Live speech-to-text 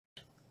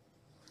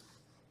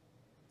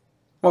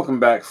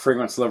Welcome back,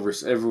 fragrance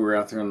lovers everywhere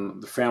out there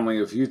in the family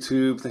of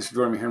YouTube. Thanks for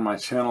joining me here on my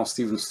channel,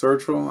 Stephen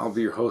Sturgill. I'll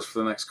be your host for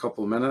the next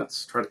couple of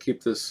minutes. Try to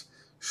keep this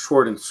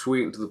short and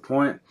sweet and to the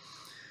point.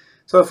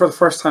 So for the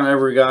first time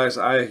ever, guys,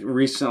 I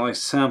recently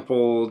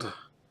sampled,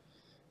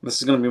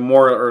 this is going to be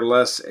more or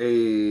less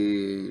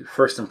a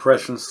first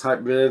impressions type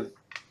vid,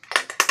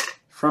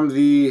 from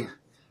the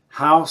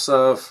house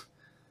of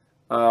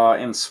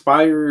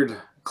inspired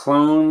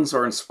clones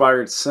or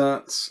inspired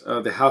scents,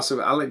 the house of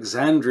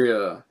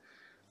Alexandria.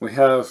 We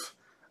have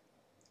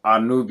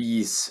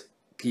Anubis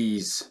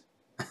keys.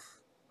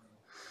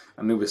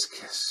 Anubis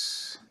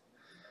kiss.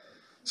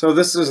 So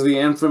this is the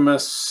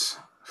infamous,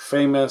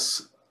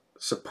 famous,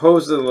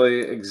 supposedly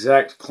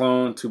exact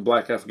clone to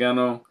Black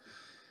Afgano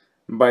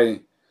by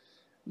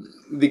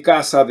the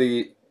Casa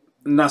de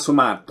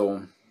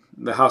Nasumato,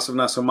 the House of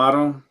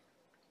Nasumato.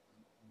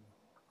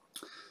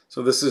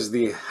 So this is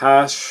the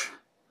hash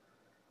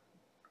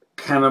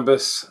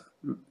cannabis,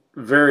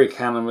 very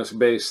cannabis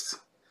based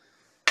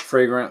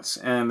fragrance,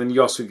 and then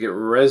you also get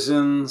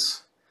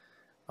resins,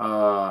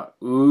 oud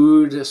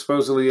is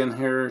supposedly in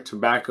here,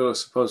 tobacco is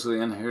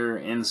supposedly in here,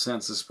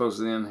 incense is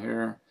supposedly in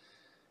here,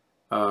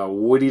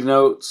 woody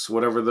notes,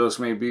 whatever those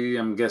may be.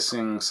 I'm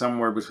guessing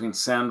somewhere between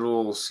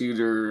sandal,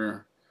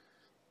 cedar,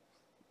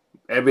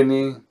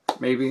 ebony,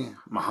 maybe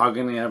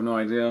mahogany. I have no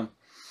idea.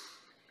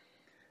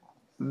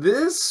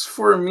 This,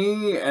 for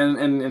me,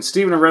 and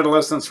Stephen of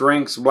Adolescence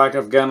ranks Black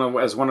Afgano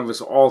as one of his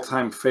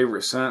all-time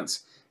favorite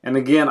scents. And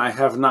again, I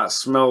have not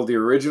smelled the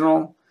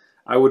original.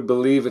 I would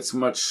believe it's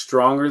much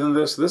stronger than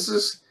this. This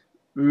is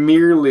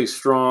merely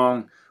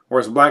strong,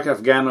 whereas Black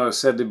Afgano is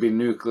said to be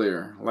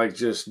nuclear, like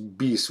just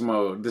beast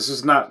mode. This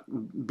is not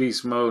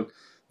beast mode.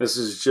 This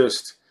is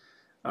just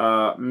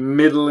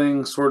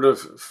middling, sort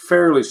of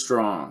fairly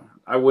strong.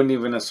 I wouldn't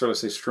even necessarily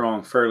say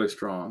strong, fairly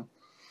strong.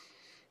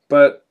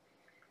 But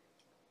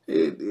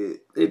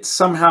it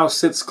somehow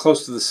sits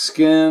close to the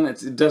skin.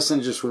 It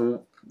doesn't just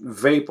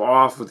vape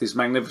off with these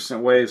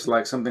magnificent waves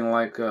like something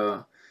like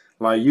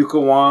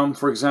Yukawam,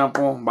 for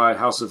example, by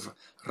House of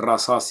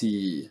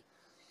Rasasi.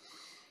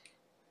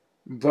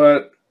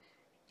 But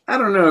I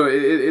don't know,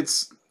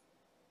 it's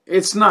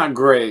not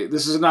great.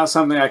 This is not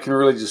something I can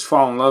really just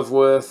fall in love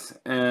with,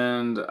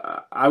 and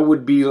I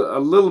would be a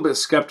little bit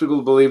skeptical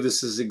to believe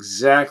this is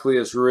exactly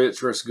as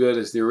rich or as good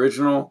as the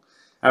original.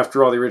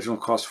 After all, the original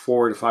cost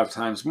 4 to 5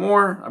 times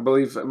more. I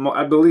believe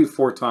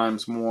 4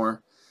 times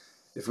more,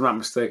 if I'm not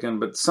mistaken,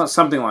 but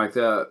something like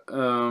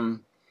that.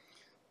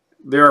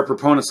 There are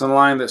proponents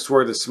online that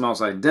swear this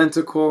smells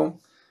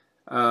identical.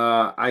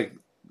 I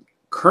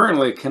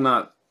currently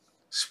cannot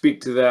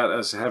speak to that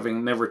as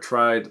having never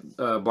tried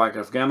Black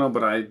Afgano,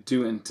 but I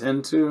do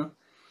intend to.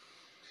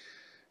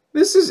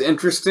 This is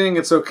interesting.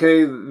 It's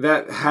okay.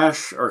 That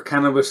hash or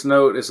cannabis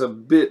note is a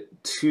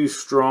bit too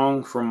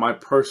strong for my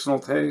personal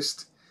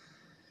taste.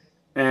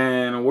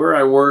 And where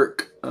I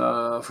work,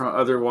 from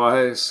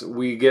otherwise,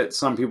 we get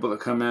some people that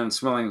come in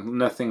smelling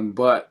nothing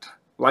but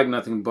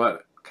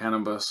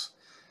cannabis,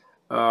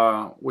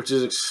 which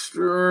is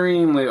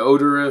extremely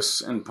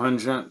odorous and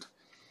pungent.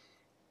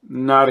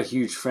 Not a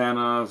huge fan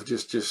of,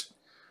 just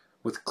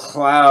with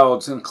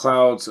clouds and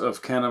clouds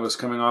of cannabis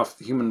coming off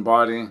the human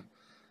body.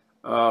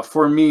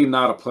 For me,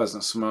 not a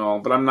pleasant smell.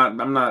 But I'm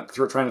not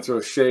trying to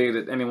throw shade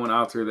at anyone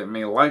out there that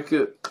may like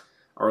it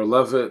or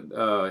love it.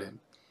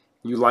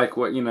 You like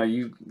what, you know,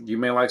 you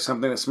may like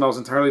something that smells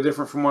entirely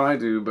different from what I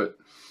do, but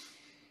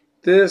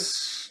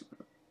this,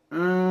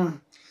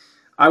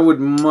 I would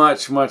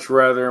much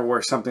rather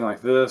wear something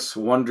like this.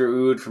 Wonder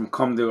Oud from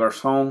Comme des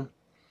Garçons.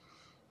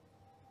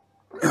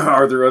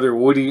 Are there other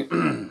woody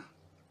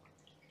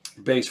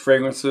based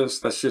fragrances?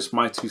 That's just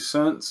my 2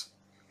 cents.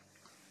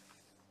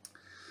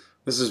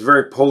 This is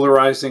very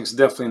polarizing. It's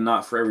definitely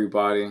not for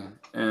everybody,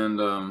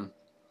 and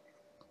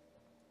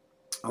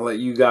I'll let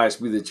you guys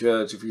be the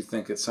judge if you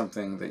think it's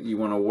something that you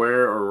want to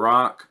wear or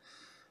rock.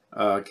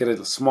 Get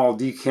a small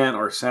decant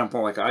or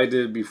sample like I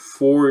did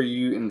before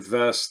you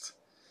invest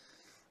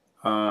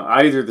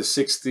either the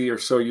 60 or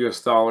so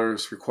US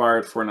dollars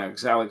required for an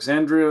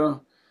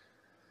Alexandria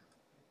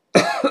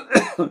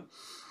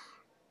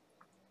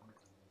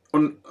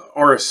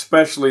or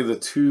especially the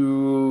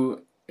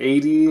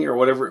 $280 or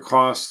whatever it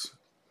costs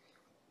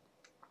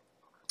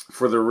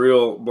for the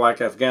real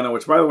Black Afgano,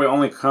 which by the way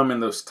only come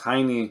in those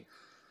tiny,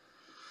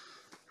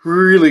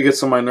 really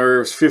gets on my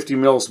nerves, 50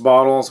 ml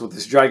bottles with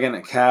this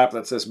gigantic cap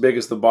that's as big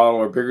as the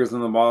bottle or bigger than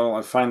the bottle.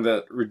 I find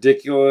that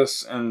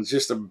ridiculous and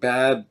just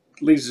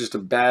leaves just a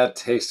bad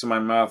taste in my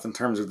mouth in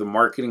terms of the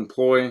marketing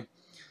ploy.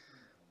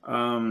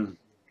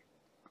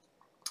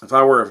 If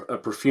I were a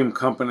perfume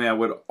company, I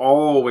would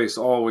always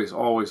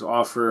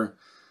offer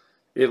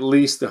at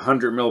least the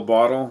 100 ml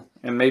bottle,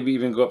 and maybe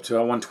even go up to a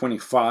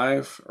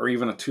 125 or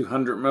even a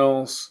 200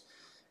 mls,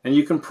 and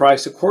you can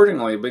price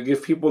accordingly, but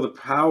give people the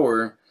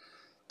power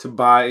to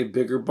buy a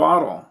bigger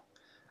bottle.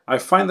 I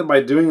find that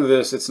by doing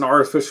this, it's an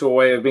artificial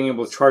way of being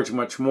able to charge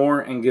much more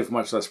and give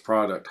much less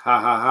product. Ha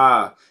ha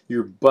ha,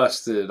 you're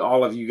busted.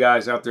 All of you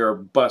guys out there are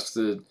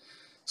busted.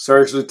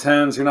 Serge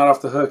Lutens, you're not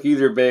off the hook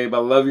either, babe. I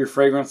love your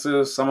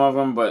fragrances, some of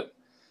them, but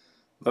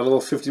that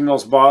little 50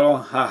 ml bottle,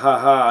 ha ha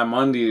ha, I'm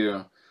onto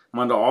you. I'm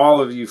onto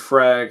all of you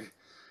frag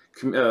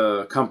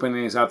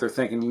companies out there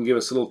thinking you can give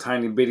us little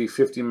tiny bitty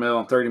 50 ml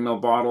and 30 ml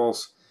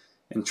bottles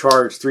and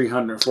charge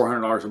 $300,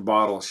 $400 a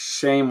bottle.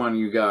 Shame on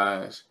you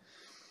guys.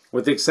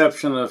 With the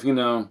exception of, you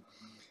know,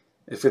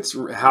 if it's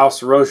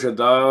House Roja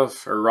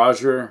Dove or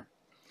Roger,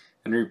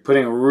 and you're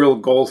putting a real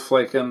gold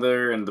flake in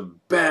there and the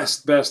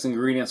best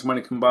ingredients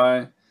money can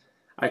buy,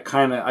 I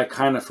kind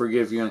of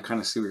forgive you and kind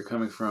of see where you're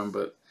coming from.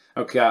 But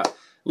okay, a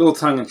little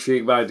tongue in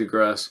cheek, but I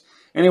digress.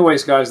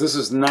 Anyways, guys, this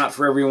is not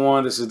for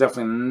everyone. This is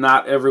definitely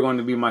not ever going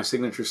to be my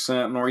signature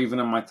scent, nor even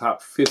in my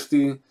top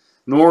 50,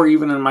 nor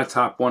even in my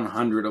top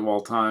 100 of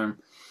all time.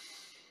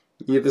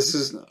 Yeah, this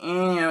is,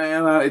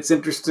 it's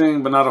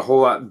interesting, but not a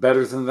whole lot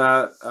better than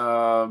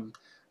that.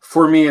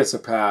 For me, it's a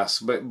pass,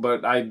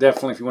 but I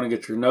definitely, if you want to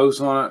get your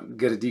nose on it,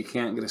 get a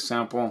decant, get a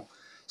sample,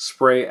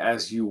 spray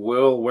as you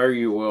will, where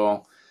you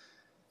will.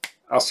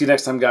 I'll see you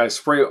next time, guys.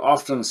 Spray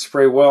often,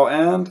 spray well,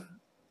 and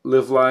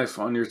live life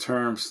on your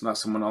terms, not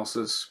someone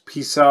else's.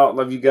 Peace out.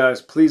 Love you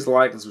guys. Please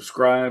like and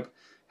subscribe.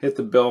 Hit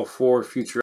the bell for future